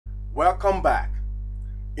Welcome back.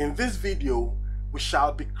 In this video, we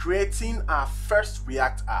shall be creating our first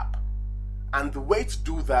React app. And the way to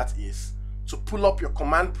do that is to pull up your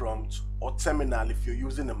command prompt or terminal if you're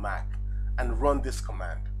using a Mac and run this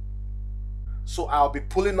command. So I'll be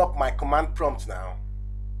pulling up my command prompt now,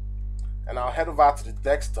 and I'll head over to the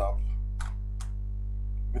desktop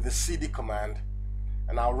with the cd command,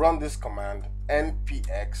 and I'll run this command: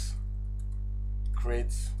 npx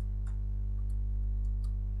create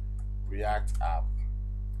React app,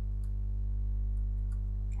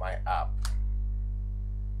 my app.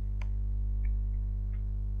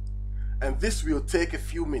 And this will take a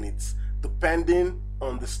few minutes depending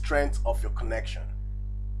on the strength of your connection.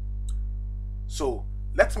 So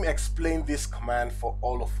let me explain this command for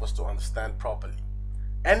all of us to understand properly.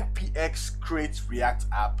 npx create React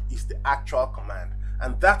app is the actual command,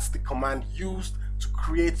 and that's the command used to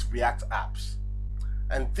create React apps.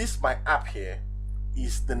 And this my app here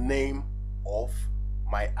is the name of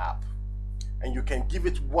my app, and you can give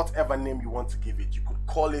it whatever name you want to give it. You could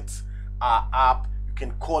call it our app, you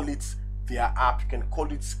can call it their app, you can call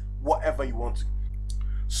it whatever you want to.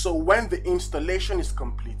 So when the installation is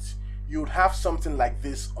complete, you would have something like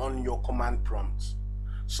this on your command prompt.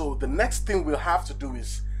 So the next thing we'll have to do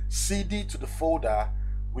is cd to the folder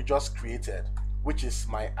we just created, which is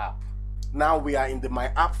my app. Now we are in the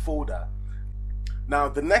my app folder. Now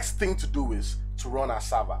the next thing to do is to run our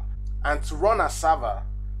server, and to run our server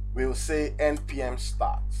we'll say npm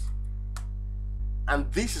start,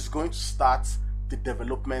 and this is going to start the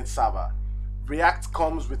development server. React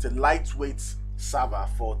comes with a lightweight server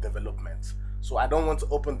for development, so I don't want to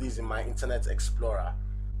open this in my Internet Explorer,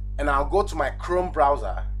 and I'll go to my Chrome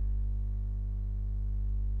browser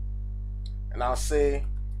and I'll say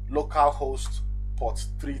localhost port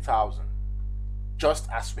 3000, just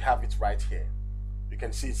as we have it right here. You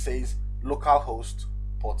can see it says localhost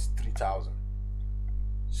port 3000.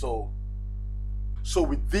 So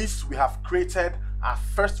with this we have created our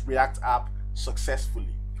first React app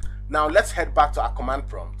successfully. Now let's head back to our command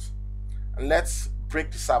prompt, and let's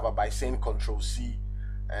break the server by saying Ctrl+C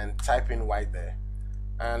and type in y there,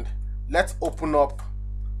 and let's open up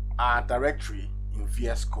our directory in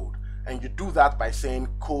VS Code, and you do that by saying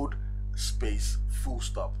code space full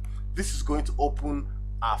stop. This is going to open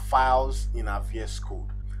our files in our VS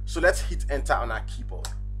Code. So let's hit enter on our keyboard,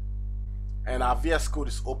 and our VS Code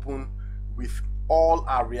is open with all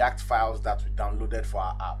our React files that we downloaded for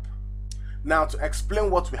our app. Now to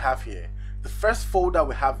explain what we have here, the first folder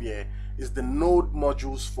we have here is the node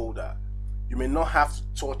modules folder. You may not have to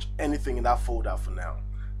touch anything in that folder for now.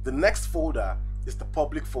 The next folder is the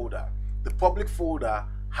public folder. The public folder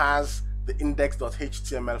has the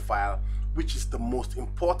index.html file, which is the most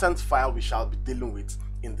important file we shall be dealing with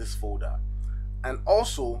in this folder. And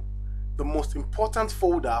also the most important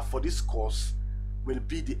folder for this course will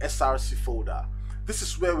be the src folder. This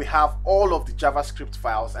is where we have all of the JavaScript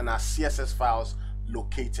files and our CSS files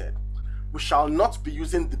located. We shall not be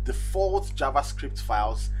using the default JavaScript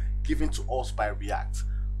files given to us by React.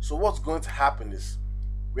 So what's going to happen is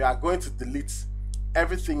we are going to delete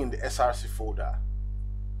everything in the src folder.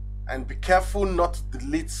 And be careful not to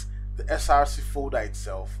delete the src folder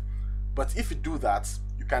itself, but if you do that,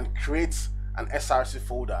 you can create an src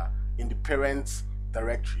folder in the parent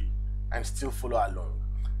directory and still follow along.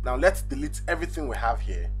 Now let's delete everything we have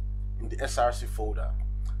here in the src folder.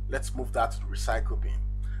 Let's move that to the recycle bin,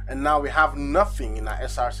 and now we have nothing in our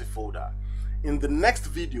src folder. In the next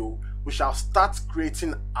video, we shall start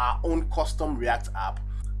creating our own custom React app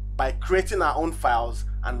by creating our own files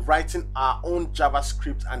and writing our own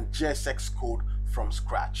JavaScript and JSX code from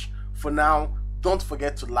scratch. For now, don't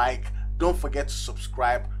forget to like, don't forget to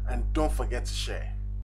subscribe, and don't forget to share.